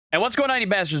And what's going on, you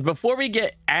bastards? Before we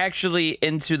get actually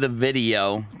into the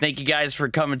video, thank you guys for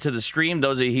coming to the stream.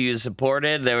 Those of you who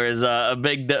supported, there was a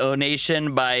big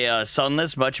donation by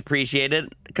Sunless. Much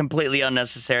appreciated. Completely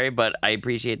unnecessary, but I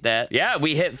appreciate that. Yeah,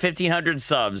 we hit 1,500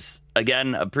 subs.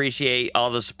 Again, appreciate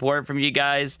all the support from you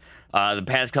guys. The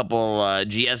past couple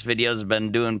GS videos have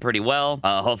been doing pretty well.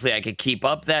 Hopefully I could keep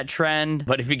up that trend.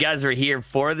 But if you guys are here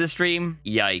for the stream,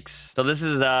 yikes. So this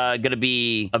is going to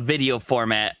be a video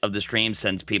format of the stream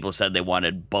since people said they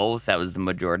wanted both. That was the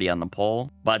majority on the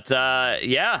poll. But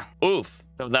yeah, oof.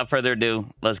 So without further ado,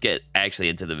 let's get actually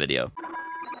into the video.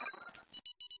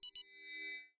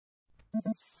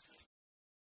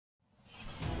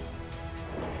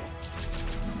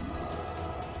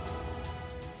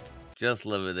 Just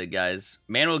live with it, guys.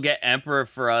 Man will get Emperor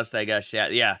for us that got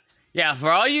shafted. Yeah,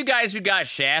 for all you guys who got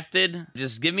shafted,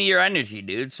 just give me your energy,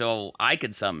 dude, so I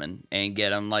could summon and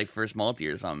get him, like, first multi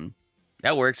or something.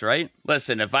 That works, right?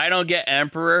 Listen, if I don't get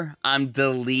Emperor, I'm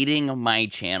deleting my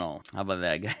channel. How about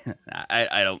that, guy?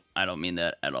 I don't mean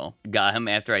that at all. Got him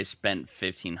after I spent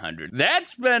 1,500.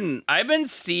 I've been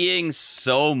seeing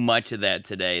so much of that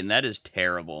today, and that is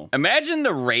terrible. Imagine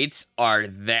the rates are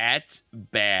that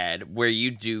bad, where you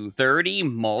do 30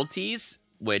 multis,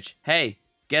 which, hey,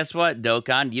 guess what,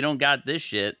 Dokkan? You don't got this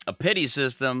shit. A pity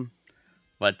system,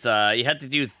 but you have to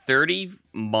do 30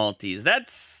 multis.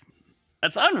 That's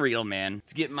unreal, man.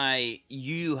 Let's get my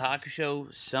Yu Yu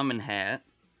Hakusho summon hat.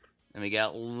 And we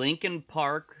got Linkin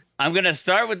Park. I'm gonna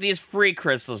start with these free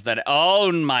crystals that,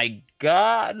 oh my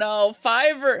god, no,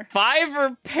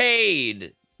 Fiverr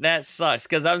paid. That sucks,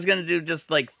 because I was gonna do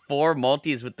just like 4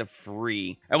 multis with the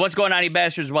free. And what's going on, you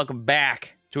bastards? Welcome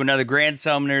back to another Grand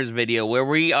Summoners video where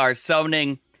we are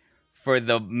summoning for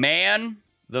the man,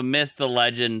 the myth, the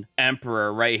legend,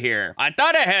 Emperor right here. I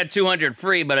thought I had 200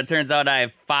 free, but it turns out I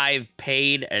have 5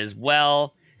 paid as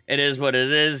well. It is what it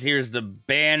is. Here's the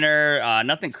banner.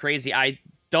 Nothing crazy. I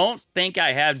don't think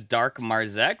I have Dark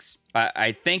Marzex.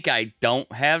 I think I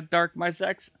don't have Dark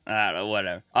Marzex. I don't know,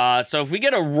 whatever. So if we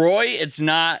get a Roy, it's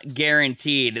not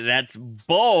guaranteed. And that's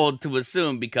bold to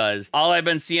assume because all I've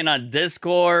been seeing on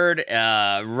Discord,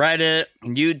 Reddit,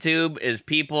 and YouTube is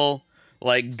people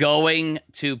like going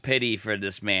to pity for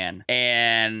this man.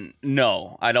 And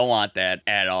no, I don't want that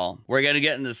at all. We're gonna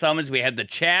get into summons. We have the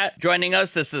chat joining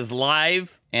us. This is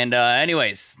live. And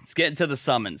anyways, let's get into the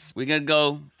summons. We're gonna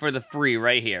go for the free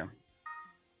right here.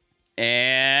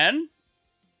 And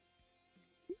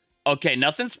okay,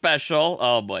 nothing special.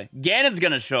 Oh boy. Ganon's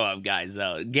gonna show up, guys,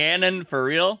 though. Ganon, for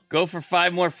real. Go for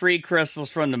 5 more free crystals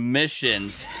from the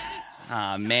missions.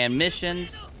 Ah, man,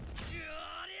 missions.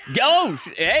 Go!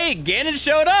 Hey, Ganon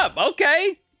showed up.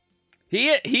 Okay.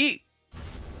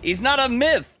 He's not a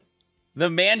myth.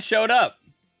 The man showed up.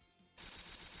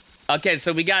 Okay,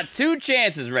 so we got 2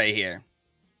 chances right here.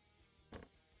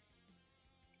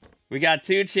 We got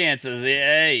 2 chances.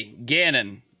 Hey,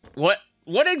 Ganon. What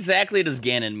exactly does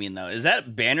Ganon mean, though? Is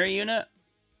that banner unit?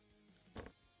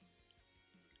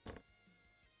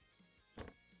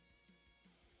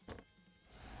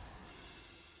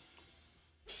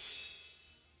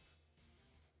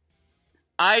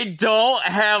 I don't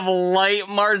have Light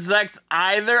Marzex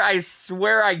either. I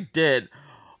swear I did.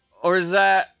 Or is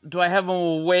that... Do I have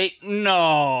a wait?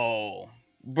 No.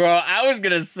 Bro, I was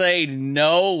gonna say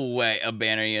no way. A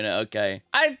banner unit, okay.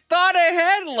 I thought I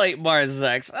had Light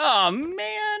Marzex. Oh,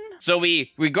 man. So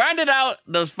we grinded out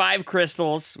those 5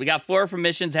 crystals. We got 4 from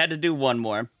missions. Had to do 1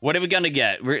 more. What are we gonna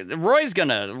get? Roy's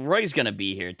gonna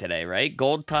be here today, right?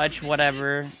 Gold Touch,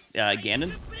 whatever.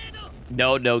 Ganon?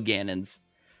 No Ganons.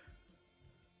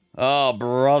 Oh,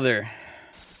 brother.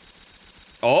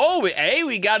 Oh, hey,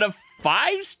 we got a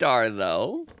 5-star,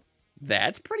 though.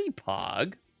 That's pretty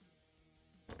pog.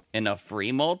 And a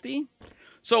free multi?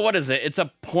 So what is it? It's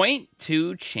a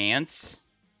 0.2 chance.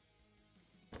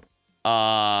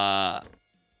 For,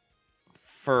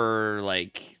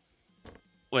 like...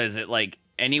 What is it? Like,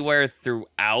 anywhere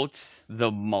throughout the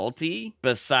multi?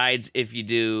 Besides if you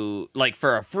do... Like,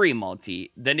 for a free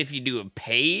multi. Then if you do a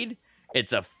paid...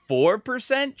 It's a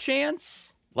 4%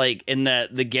 chance, like in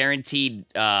the guaranteed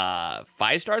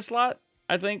 5-star slot.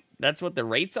 I think that's what the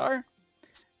rates are.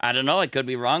 I don't know. I could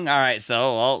be wrong. All right,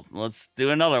 so well, let's do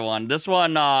another one. This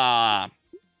one, I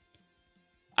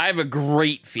have a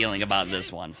great feeling about this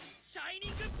one.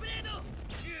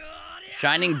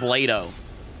 Shining Blado.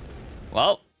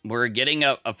 Well, we're getting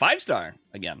a 5-star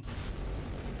again.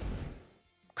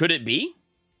 Could it be?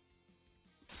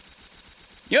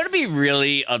 You know what would be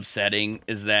really upsetting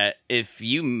is that if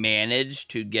you manage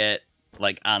to get,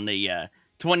 like, on the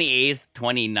 28th,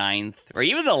 29th, or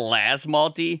even the last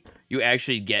multi, you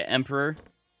actually get Emperor,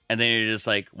 And then you're just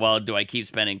like, well, do I keep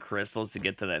spending crystals to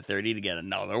get to that 30 to get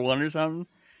another one or something?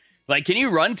 Like, can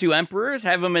you run 2 Emperors?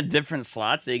 Have them in different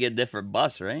slots, they get different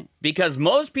buffs, right? Because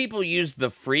most people use the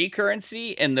free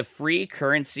currency, and the free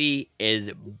currency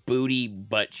is booty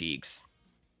butt cheeks.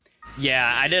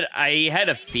 Yeah, I had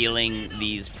a feeling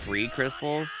these free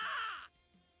crystals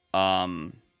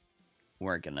weren't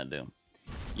gonna do.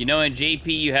 You know, in JP,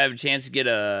 you have a chance to get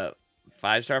a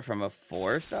 5-star from a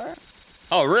 4-star?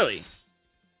 Oh, really?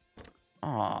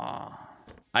 Aww.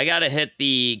 I gotta hit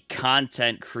the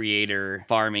content creator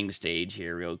farming stage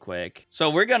here real quick. So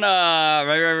we're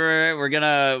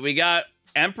gonna, we got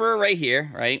Emperor right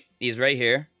here, right? He's right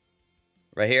here.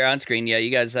 Right here on screen. Yeah,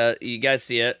 you guys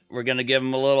see it. We're gonna give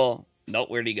him a little, nope,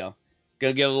 where'd he go?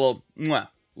 Gonna give him a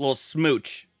little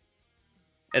smooch.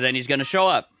 And then he's gonna show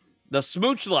up. The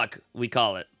smooch luck, we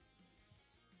call it.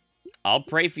 I'll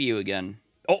pray for you again.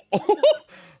 Oh,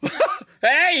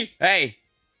 hey!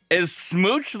 Is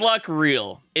smooch luck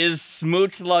real? Is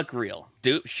smooch luck real?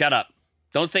 Dupe, shut up.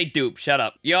 Don't say dupe, shut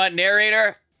up. You know what,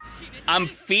 narrator? I'm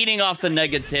feeding off the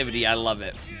negativity. I love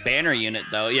it. Banner unit,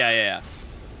 though. Yeah.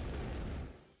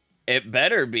 It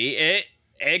better be.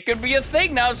 It could be a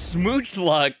thing now, smooch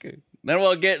luck. Then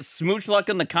we'll get smooch luck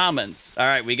in the comments. All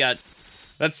right, we got...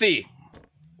 Let's see.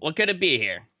 What could it be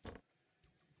here?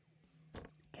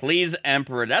 Please,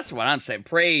 Emperor. That's what I'm saying.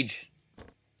 Prage.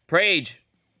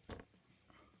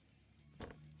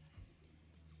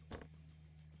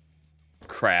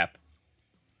 Crap,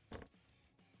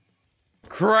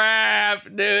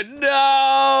 dude.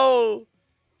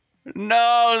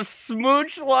 No,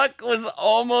 smooch luck was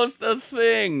almost a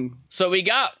thing. So we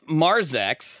got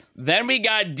Marzex, then we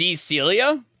got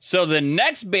Decelia. So the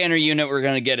next banner unit we're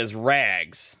gonna get is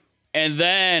Rags. And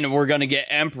then we're gonna get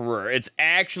Emperor. It's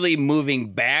actually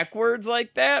moving backwards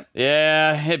like that.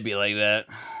 Yeah, it'd be like that.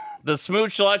 The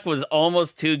smooch luck was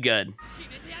almost too good.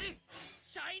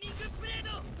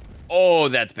 Oh,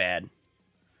 that's bad.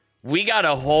 We got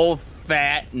a whole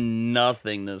fat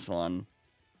nothing this one.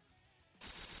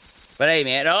 But hey,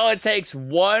 man, all it takes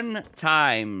one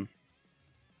time.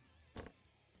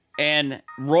 And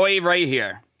Roy right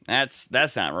here. That's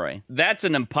not Roy. That's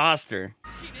an imposter.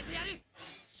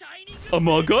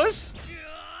 Among Us?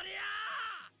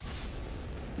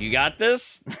 You got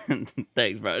this?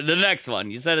 Thanks, bro. The next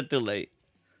one. You said it too late.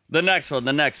 The next one.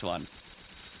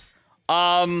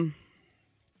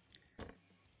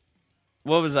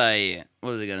 What was I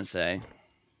gonna say?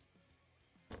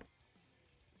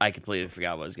 I completely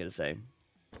forgot what I was gonna say.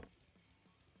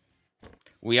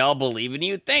 We all believe in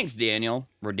you. Thanks, Daniel.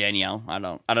 Or Danielle. I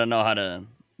don't know how to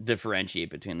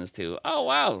differentiate between those two. Oh,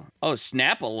 wow. Oh,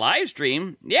 snap a live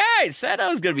stream. Yeah, I said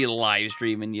I was gonna be live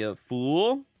streaming, you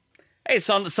fool. Hey,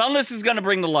 Sunless is gonna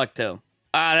bring the luck too.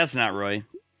 Ah, that's not Roy.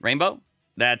 Rainbow?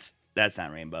 That's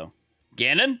not Rainbow.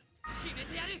 Ganon?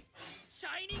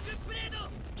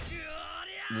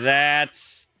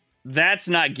 That's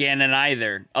not Ganon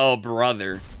either. Oh,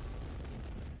 brother.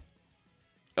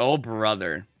 Oh,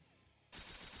 brother.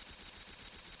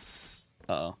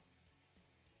 Uh-oh.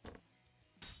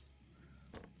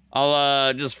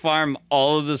 I'll just farm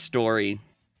all of the story.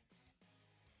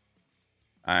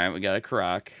 Alright, we got a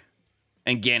Karak.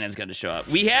 And Ganon's gonna show up.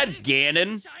 We had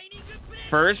Ganon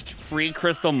first free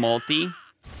crystal multi.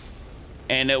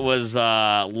 And it was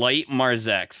Light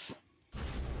Marzex.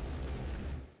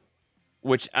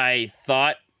 Which I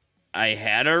thought I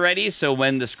had already, so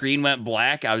when the screen went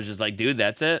black, I was just like, dude,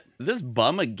 that's it? This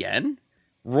bum again?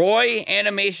 Roy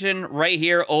animation right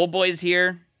here. Old boy's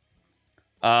here.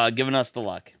 Giving us the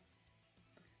luck.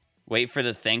 Wait for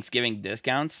the Thanksgiving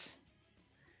discounts.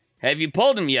 Have you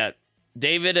pulled him yet?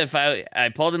 David, if I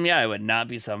pulled him yet, I would not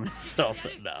be summoning else.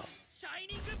 No.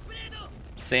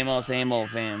 Same old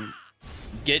fam.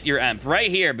 Get your Emp right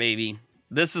here, baby.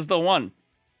 This is the one.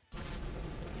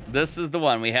 This is the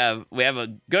one. We have a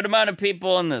good amount of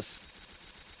people in this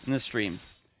stream.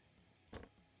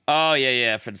 Oh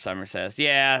yeah, for the summer says.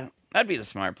 Yeah, that'd be the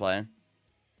smart play.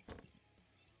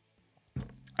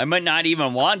 I might not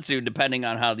even want to, depending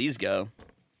on how these go.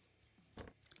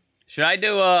 Should I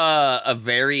do a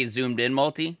very zoomed in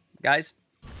multi, guys?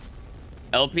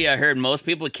 LP, I heard most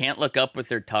people can't look up with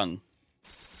their tongue.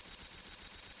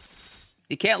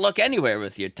 You can't look anywhere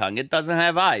with your tongue. It doesn't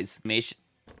have eyes. We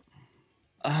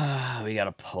got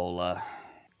a Pola.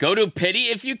 Go to Pity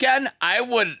if you can.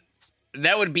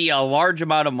 That would be a large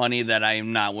amount of money that I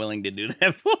am not willing to do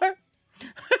that for.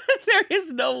 There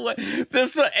is no way.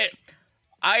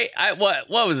 What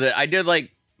was it? I did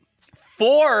like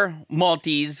 4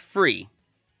 multis free.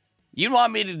 You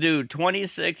want me to do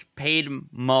 26 paid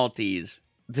multis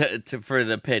for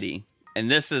the Pity? And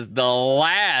this is the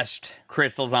last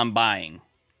crystals I'm buying.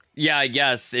 Yeah, I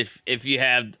guess if you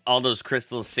have all those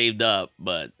crystals saved up,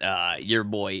 but your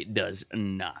boy does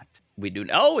not. We do.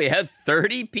 Oh, we have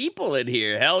 30 people in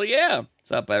here. Hell yeah.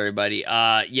 What's up, everybody?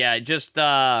 Yeah, just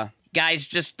guys,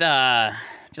 just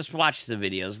watch the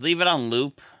videos. Leave it on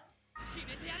loop.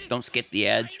 Don't skip the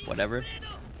ads, whatever.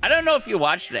 I don't know if you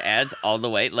watch the ads all the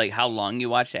way, like how long you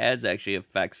watch the ads actually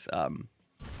affects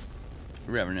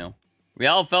revenue. We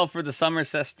all fell for the summer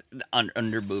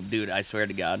underboob, dude. I swear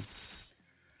to God.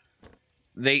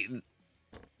 They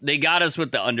got us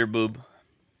with the underboob.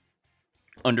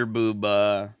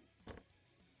 Underboob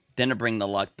didn't bring the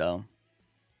luck though.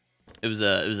 It was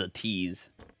a tease.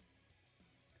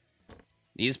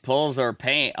 These pulls are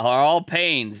all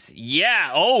pains.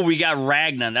 Yeah. Oh, we got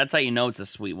Ragna. That's how you know it's a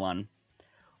sweet one.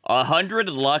 100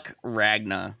 luck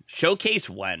Ragna. Showcase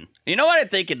when? You know what I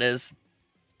think it is?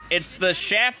 It's the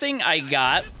shafting I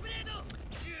got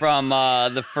from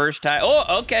the first time.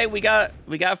 Oh, okay. We got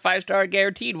 5-star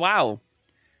guaranteed. Wow.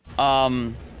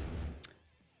 From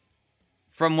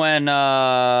when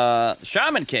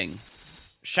Shaman King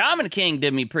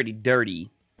did me pretty dirty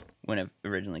when it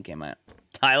originally came out.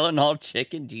 Tylenol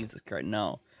chicken? Jesus Christ,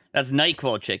 no. That's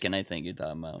NyQuil chicken, I think you're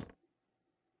talking about.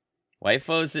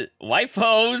 Wifos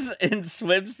in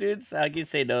swimsuits? How can you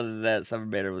say no to that? Summer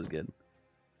Banner was good.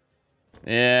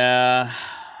 Yeah.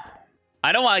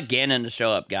 I don't want Ganon to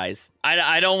show up, guys.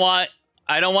 I don't want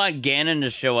Ganon to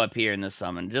show up here in the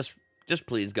summon. Just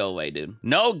please go away, dude.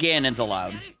 No Ganons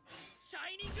allowed.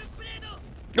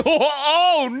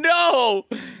 Oh no!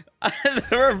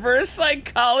 The reverse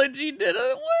psychology didn't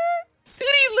work. Dude,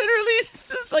 he literally,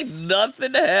 it's like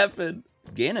nothing happened.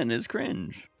 Ganon is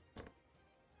cringe.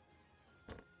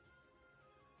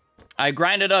 I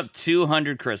grinded up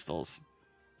 200 crystals.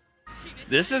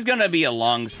 This is gonna be a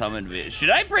long summon video. Should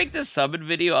I break this summon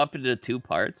video up into 2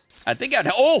 parts? I think I'd,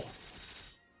 oh!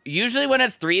 Usually when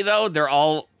it's 3 though, they're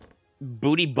all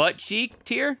booty butt cheek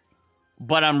tier.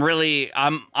 But I'm really,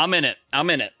 I'm in it. I'm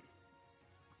in it.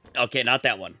 Okay, not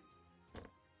that one.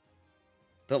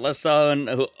 The last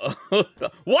one.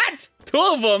 What? 2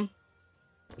 of them?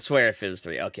 I swear if it was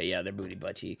 3. Okay, yeah, they're booty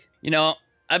butt cheek. You know,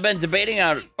 I've been debating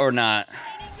out or not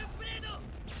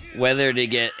whether to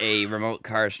get a remote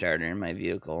car starter in my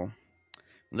vehicle.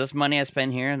 This money I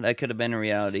spent here, that could have been a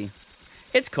reality.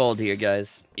 It's cold here,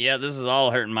 guys. Yeah, this is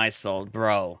all hurting my soul.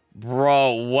 Bro,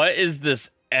 what is this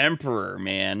Emperor,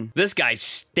 man? This guy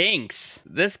stinks.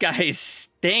 This guy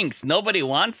stinks. Nobody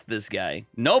wants this guy.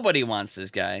 Nobody wants this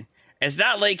guy. It's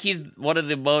not like he's one of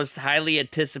the most highly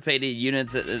anticipated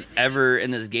units ever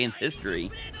in this game's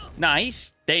history. Nah, he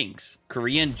stinks.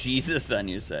 Korean Jesus on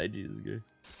your side, Jesus guy.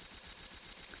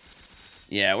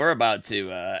 Yeah, we're about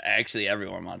to, actually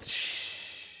everyone wants,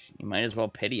 you might as well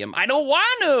pity him. I don't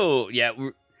want to! Yeah,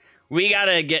 we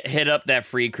gotta hit up that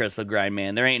free crystal grind,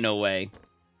 man. There ain't no way.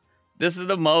 This is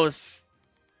the most,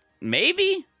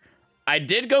 maybe? I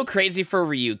did go crazy for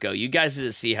Ryuko. You guys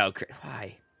didn't see how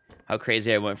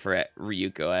crazy I went for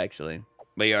Ryuko, actually.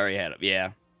 But you already had it,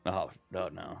 yeah. Oh,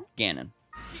 no. Ganon.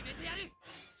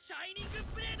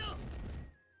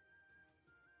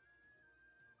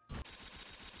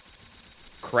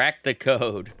 Crack the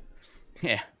code.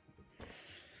 Yeah.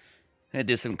 I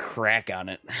do some crack on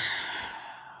it.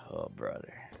 Oh,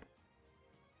 brother.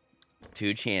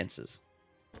 2 chances.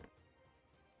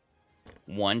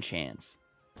 1 chance.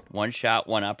 1 shot,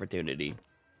 1 opportunity.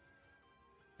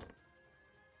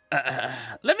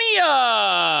 Let me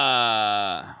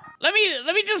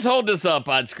just hold this up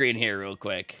on screen here real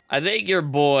quick. I think your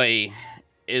boy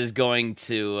is going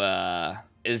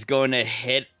to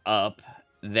hit up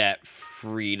that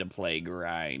free-to-play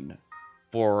grind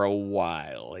for a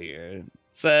while here.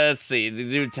 So let's see,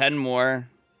 do 10 more.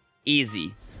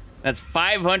 Easy. That's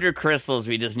 500 crystals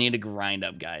we just need to grind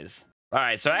up, guys. All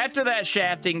right, so after that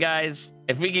shafting, guys,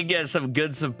 if we could get some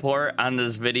good support on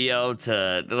this video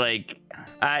to, like,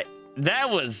 that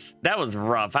was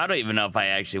rough. I don't even know if I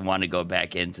actually want to go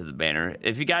back into the banner.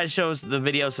 If you guys show the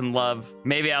video some love,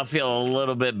 maybe I'll feel a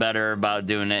little bit better about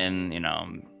doing it, and, you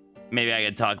know, maybe I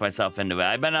could talk myself into it.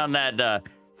 I've been on that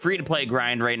free-to-play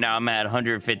grind right now. I'm at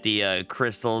 150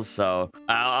 crystals, so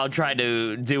I'll try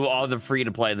to do all the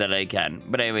free-to-play that I can.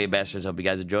 But anyway, bastards, hope you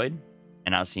guys enjoyed,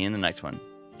 and I'll see you in the next one.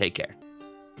 Take care.